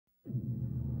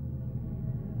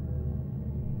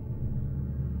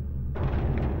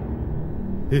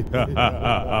Hello?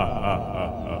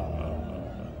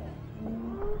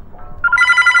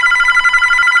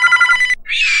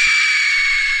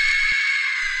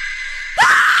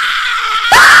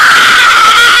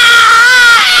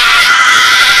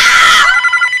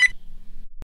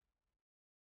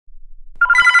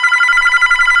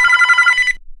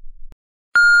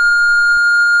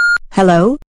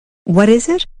 What is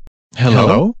it?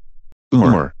 Hello?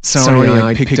 Sorry,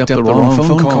 I picked up the wrong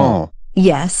phone call.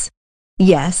 Yes.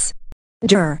 Yes.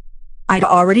 I'd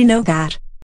already know that.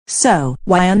 So,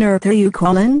 why on earth are you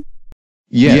calling?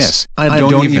 Yes, I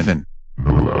don't even.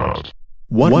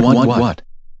 What?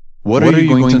 What are you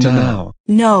going to now?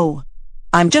 No.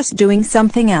 I'm just doing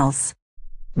something else.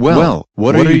 Well,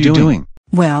 what are you doing?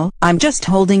 Well, I'm just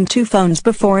holding two phones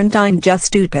before and I'm just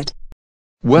stupid.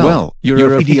 Well,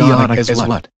 you're idiotic as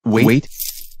what? Wait.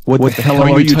 What the hell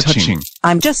are you touching?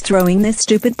 I'm just throwing this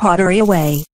stupid pottery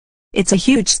away. It's a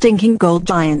huge stinking gold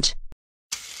giant.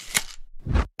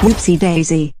 Whoopsie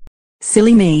daisy.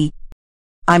 Silly me.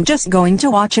 I'm just going to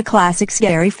watch a classic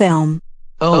scary film.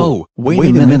 Oh, wait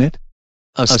a minute.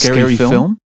 A scary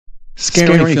film?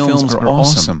 Scary films are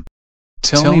awesome.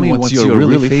 Tell me what's your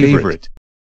really favorite?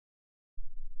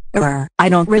 I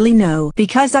don't really know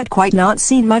because I'd quite not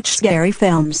seen much scary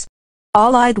films.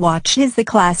 All I'd watch is the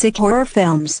classic horror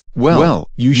films. Well,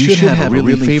 you should have a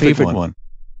really favorite one.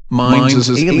 Mine's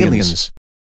is Aliens.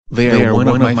 They are one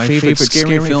of my favorite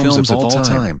scary films of all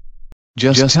time.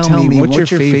 Just tell me what's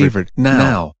your favorite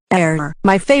now.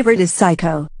 My favorite is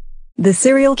Psycho. The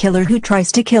serial killer who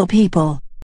tries to kill people.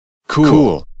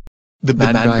 Cool. The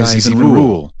bad guys even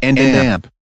rule. And amp.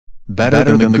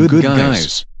 Better than the good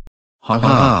guys. Ha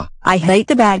ha. I hate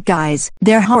the bad guys.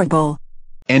 They're horrible.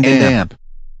 And amp.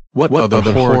 What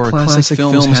other horror classic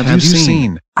films have you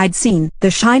seen? I'd seen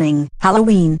The Shining,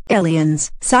 Halloween,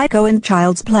 Aliens, Psycho and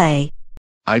Child's Play.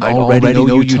 I already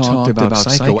know you talked about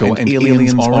Psycho and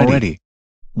Aliens already.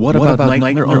 What about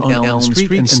Nightmare on Elm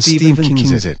Street and Stephen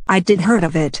King's It? I did heard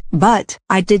of it, but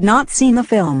I did not see the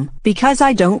film because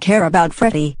I don't care about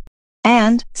Freddy.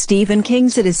 And Stephen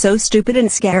King's It is so stupid and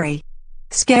scary.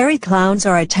 Scary clowns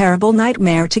are a terrible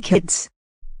nightmare to kids.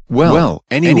 Well,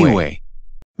 anyway.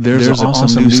 There's an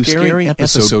awesome new scary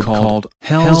episode called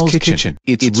Hell's Kitchen.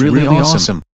 It's really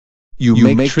awesome.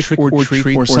 You make trick or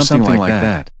treat or something like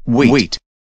that. Wait.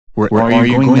 Where are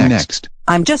you going next?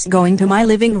 I'm just going to my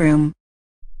living room.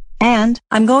 And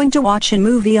I'm going to watch a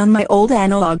movie on my old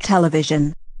analog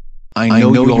television. I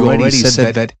know you already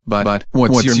said that, but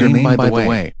what's your name by the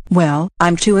way? Well,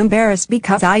 I'm too embarrassed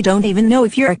because I don't even know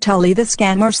if you're a Tully the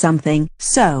Scam or something.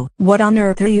 So, what on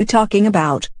earth are you talking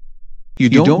about? You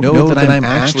don't know that I'm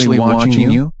actually watching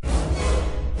you?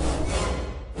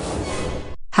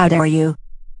 How dare you?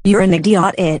 You're an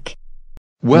idiotic.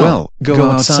 Well,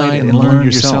 go outside and learn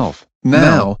yourself.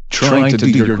 Now, trying to do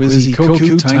your quizzy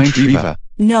Koku time trivia.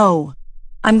 No.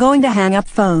 I'm going to hang up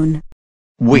phone.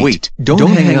 Wait, don't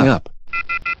hang up.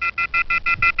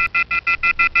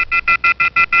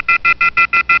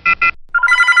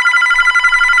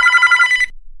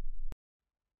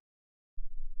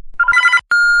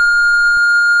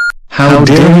 How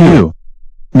dare you?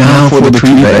 Now for the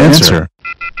trivia answer.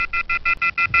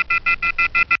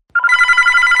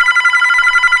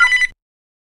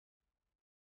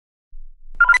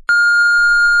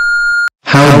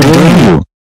 How dare you?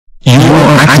 You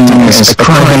are acting as a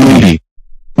crybaby.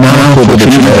 Now for the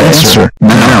trivia answer.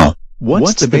 Now.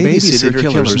 What's the babysitter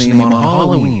killer's name on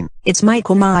Halloween? It's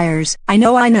Michael Myers. I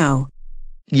know.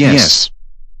 Yes.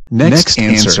 Next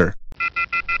answer.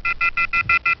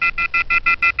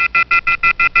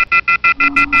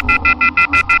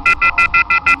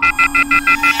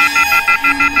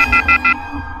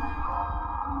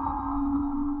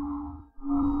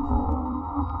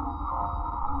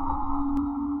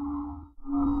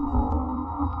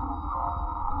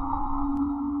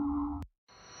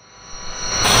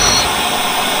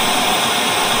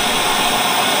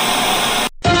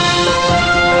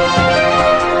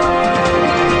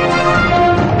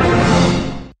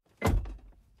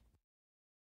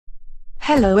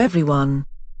 Hello everyone,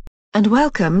 and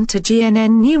welcome to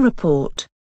GNN New Report.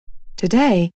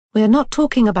 Today, we're not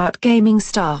talking about gaming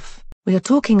stuff, we're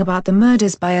talking about the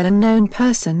murders by an unknown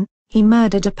person. He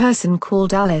murdered a person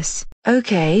called Alice.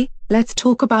 Okay, let's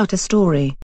talk about a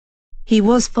story. He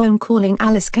was phone calling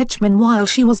Alice Ketchman while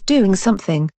she was doing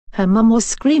something. Her mum was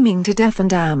screaming to death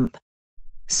and amp.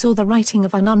 Saw the writing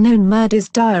of an unknown murder's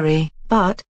diary,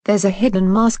 but there's a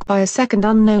hidden mask by a second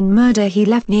unknown murder he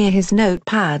left near his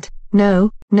notepad.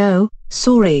 No,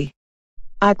 sorry.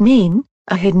 I'd mean,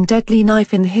 a hidden deadly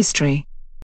knife in history.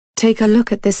 Take a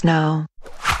look at this now.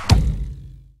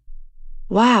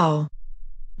 Wow.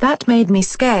 That made me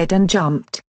scared and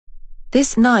jumped.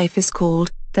 This knife is called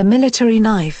the military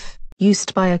knife,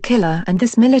 used by a killer, and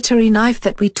this military knife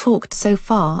that we talked so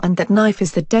far, and that knife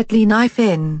is the deadly knife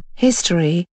in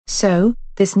history. So,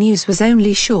 this news was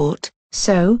only short,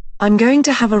 so, I'm going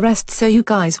to have a rest so you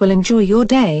guys will enjoy your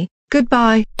day.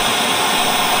 Goodbye.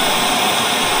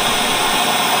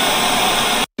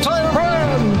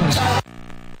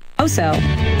 Also,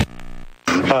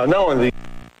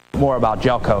 more about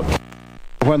gel coat.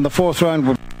 When the fourth round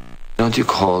would... Don't you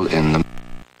call in the...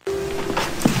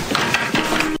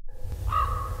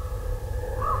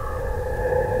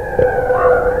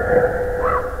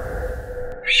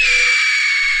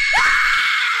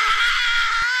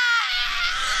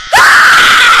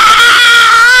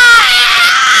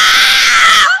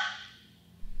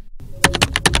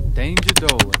 Danger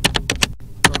Dolan.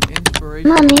 From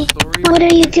inspiration Mommy, stories what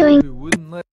are you doing? who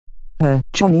wouldn't let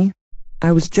Johnny.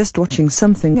 I was just watching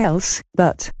something else,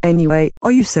 but anyway,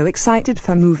 are you so excited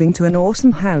for moving to an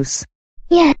awesome house?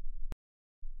 Yeah.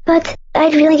 But,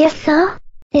 I'd really guess so?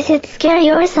 Is it scary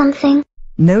or something?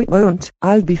 No, it won't.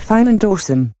 I'll be fine and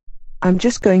awesome. I'm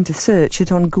just going to search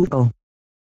it on Google.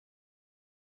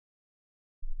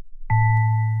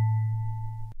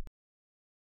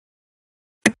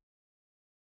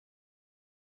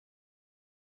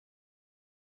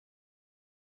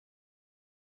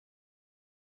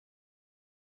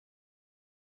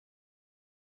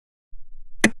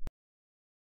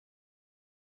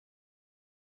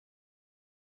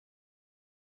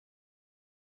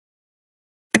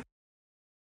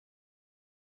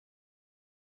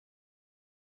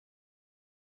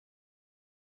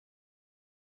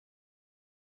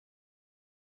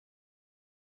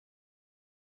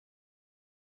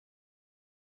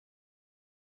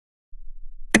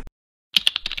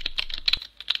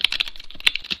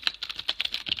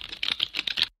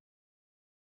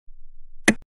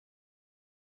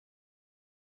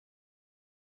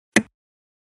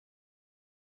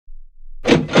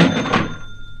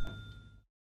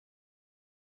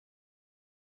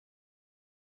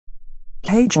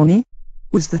 Hey Johnny,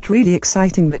 was that really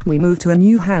exciting that we moved to a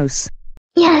new house?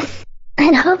 Yes,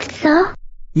 I'd hoped so.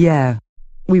 Yeah.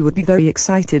 We would be very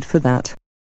excited for that.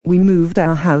 We moved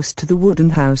our house to the wooden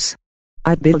house.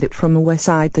 I built it from a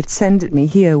website that sent me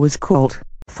here was called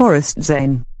Forest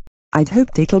Zen. I'd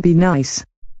hoped it'll be nice.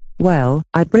 Well,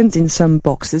 I brought in some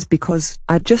boxes because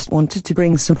I just wanted to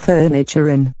bring some furniture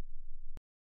in.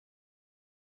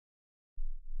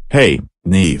 Hey,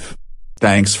 Neve.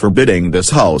 Thanks for bidding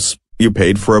this house. You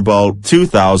paid for about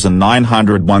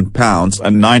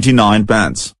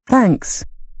 £2,901.99. Thanks.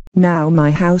 Now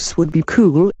my house would be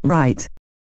cool, right?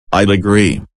 I'd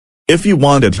agree. If you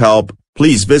wanted help,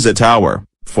 please visit our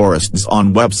Forests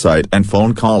on website and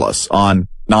phone call us on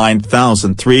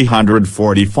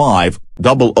 9345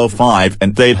 005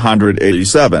 and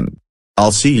 887.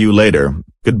 I'll see you later.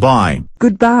 Goodbye.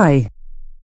 Goodbye.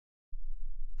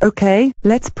 Okay,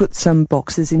 let's put some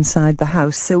boxes inside the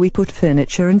house so we put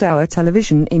furniture and our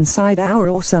television inside our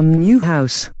awesome new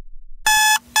house.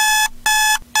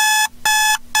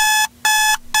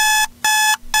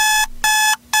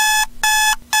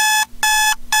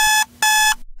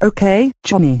 Okay,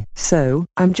 Johnny, so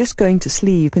I'm just going to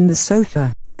sleep in the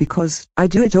sofa, because I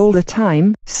do it all the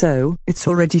time, so it's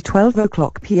already 12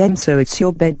 o'clock p.m. so it's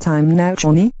your bedtime now,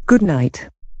 Johnny. Good night.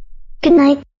 Good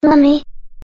night, Mommy.